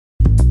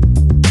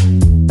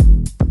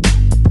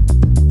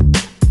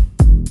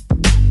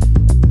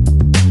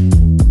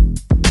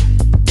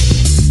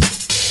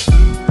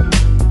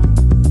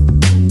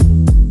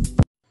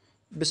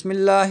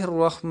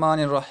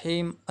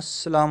बिस्मिल्लाहिर्रहमानिर्रहीम।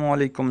 अस्सलाम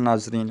वालेकुम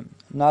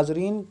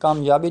नाज़रीन,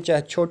 कामयाबी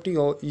चाहे छोटी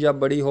हो या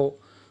बड़ी हो,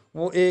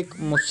 वो एक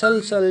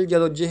मुसलसल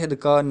जदोजहद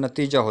का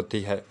नतीजा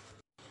होती है।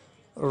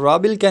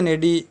 राबिल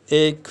कैनेडी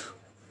एक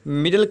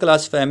मिडिल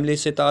क्लास फैमिली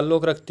से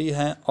ताल्लुक़ रखती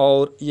हैं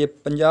और ये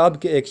पंजाब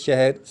के एक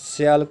शहर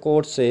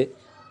सियालकोट से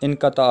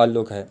इनका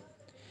ताल्लुक़ है।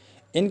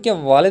 इनके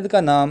वालिद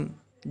का नाम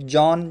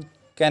जॉन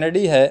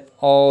कैनेडी है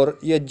और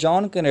ये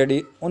जॉन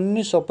कैनेडी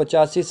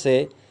 1985 से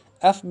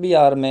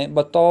FBI में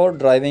बतौर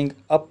ड्राइविंग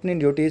अपनी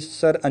ड्यूटी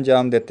सर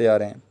अंजाम देते आ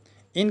रहे हैं।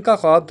 इनका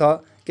ख्वाब था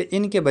कि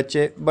इनके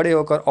बच्चे बड़े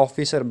होकर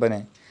ऑफिसर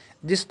बनें।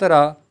 जिस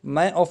तरह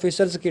मैं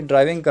ऑफिसर्स की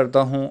ड्राइविंग करता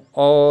हूं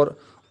और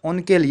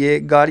उनके लिए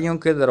गाड़ियों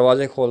के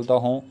दरवाज़े खोलता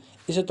हूं,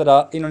 इसी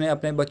तरह इन्होंने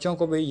अपने बच्चों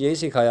को भी यही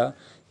सिखाया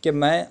कि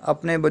मैं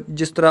अपने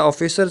जिस तरह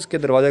ऑफिसर्स के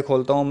दरवाज़े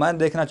खोलता हूं, मैं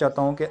देखना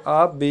चाहता हूं कि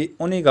आप भी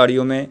उन्हीं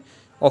गाड़ियों में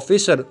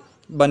ऑफिसर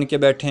बन के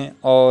बैठें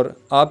और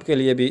आपके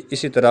लिए भी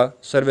इसी तरह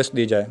सर्विस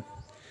दी जाए।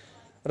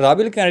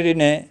 राबिल कैनेडी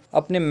ने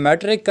अपने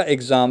मैट्रिक का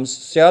एग्ज़ाम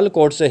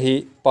सियालकोट से ही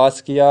पास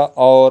किया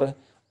और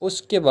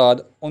उसके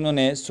बाद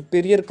उन्होंने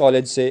सुपीरियर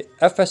कॉलेज से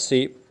FSC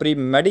प्री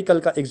मेडिकल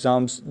का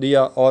एग्ज़ाम्स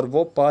दिया और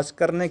वो पास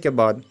करने के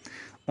बाद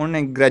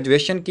उन्होंने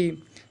ग्रेजुएशन की।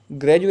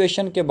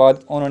 ग्रेजुएशन के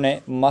बाद उन्होंने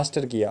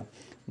मास्टर किया।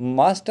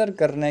 मास्टर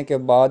करने के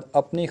बाद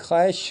अपनी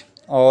ख्वाहिश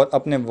और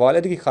अपने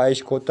वालिद की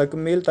ख्वाहिश को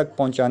तकमील तक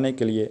पहुंचाने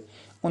के लिए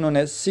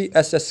उन्होंने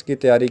CSS की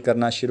तैयारी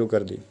करना शुरू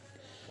कर दी।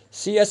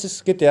 CSS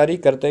की तैयारी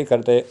करते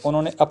करते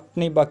उन्होंने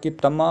अपनी बाकी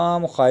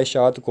तमाम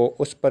ख्वाहिशात को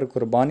उस पर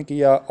कुर्बान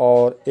किया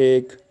और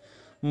एक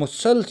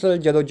मुसलसल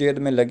जदोजहद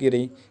में लगी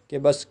रही कि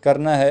बस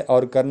करना है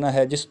और करना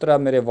है। जिस तरह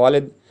मेरे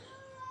वालिद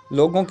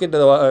लोगों की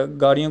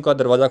गाड़ियों का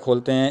दरवाज़ा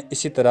खोलते हैं,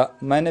 इसी तरह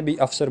मैंने भी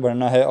अफसर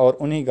बनना है और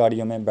उन्हीं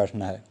गाड़ियों में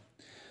बैठना है।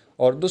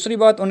 और दूसरी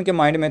बात उनके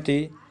माइंड में थी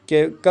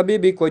कि कभी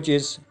भी कोई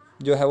चीज़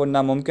जो है वो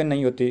नामुमकिन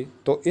नहीं होती।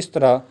 तो इस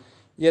तरह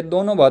ये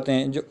दोनों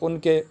बातें जो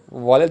उनके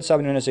वालिद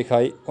साहब ने उन्हें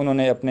सिखाई,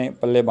 उन्होंने अपने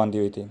पल्ले बांधी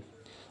हुई थी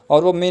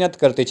और वो मेहनत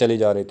करती चली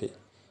जा रही थी,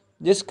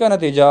 जिसका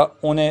नतीजा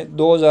उन्हें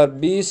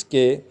 2020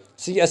 के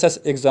CSS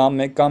एग्ज़ाम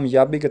में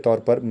कामयाबी के तौर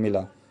पर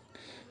मिला।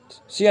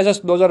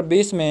 CSS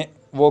 2020 में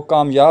वो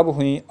कामयाब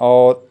हुई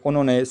और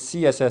उन्होंने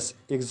CSS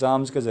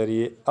एग्ज़ाम्स के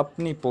ज़रिए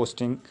अपनी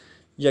पोस्टिंग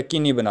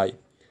यकीनी बनाई,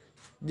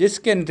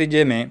 जिसके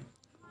नतीजे में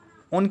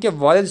उनके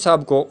वालिद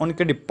साहब को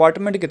उनके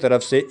डिपार्टमेंट की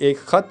तरफ से एक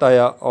ख़त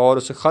आया और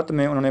उस ख़त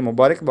में उन्होंने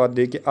मुबारकबाद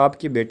दी कि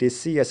आपकी बेटी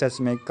CSS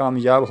में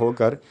कामयाब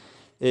होकर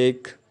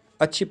एक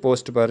अच्छी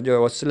पोस्ट पर जो है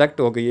वो सिलेक्ट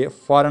हो गई है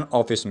फ़ॉरेन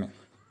ऑफिस में।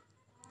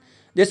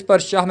 जिस पर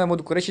शाह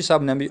महमूद कुरैशी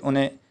साहब ने भी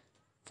उन्हें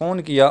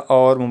फ़ोन किया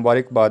और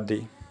मुबारकबाद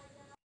दी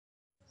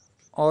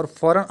और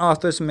फ़ॉरेन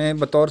ऑफिस में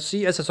बतौर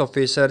CSS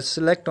ऑफिसर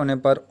सिलेक्ट होने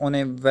पर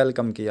उन्हें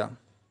वेलकम किया।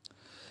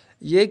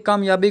 ये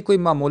कामयाबी कोई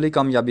मामूली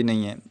कामयाबी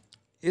नहीं है।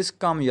 इस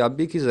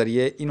कामयाबी के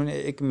ज़रिए इन्होंने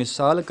एक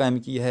मिसाल कायम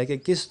की है कि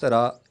किस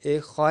तरह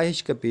एक ख्वाहिश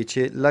के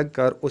पीछे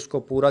लगकर उसको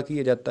पूरा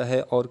किया जाता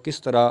है और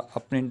किस तरह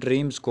अपने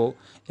ड्रीम्स को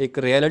एक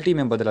रियलिटी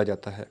में बदला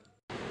जाता है।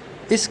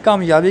 इस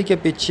कामयाबी के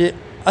पीछे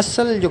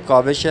असल जो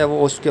काविश है वो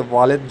उसके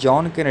वालिद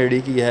जॉन कैनेडी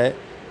की है,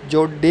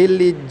 जो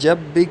डेली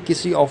जब भी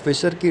किसी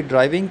ऑफिसर की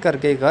ड्राइविंग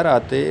करके घर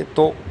आते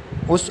तो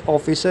उस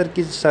ऑफिसर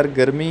की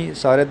सरगर्मी,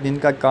 सारे दिन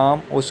का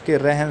काम, उसके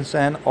रहन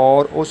सहन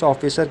और उस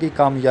ऑफिसर की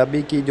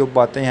कामयाबी की जो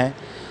बातें हैं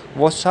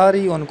वो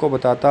सारी उनको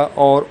बताता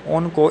और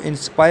उनको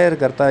इंस्पायर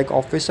करता, एक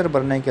ऑफ़िसर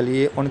बनने के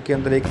लिए उनके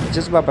अंदर एक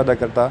जज्बा पैदा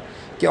करता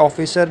कि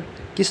ऑफ़िसर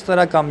किस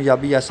तरह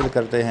कामयाबी हासिल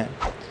करते हैं।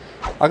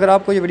 अगर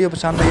आपको ये वीडियो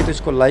पसंद आई तो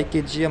इसको लाइक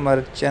कीजिए,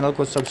 हमारे चैनल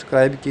को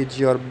सब्सक्राइब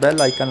कीजिए और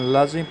बेल आइकन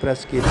लाजमी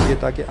प्रेस कीजिए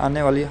ताकि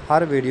आने वाली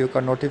हर वीडियो का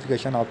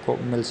नोटिफिकेशन आपको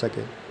मिल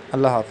सके।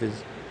 अल्लाह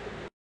हाफिज़।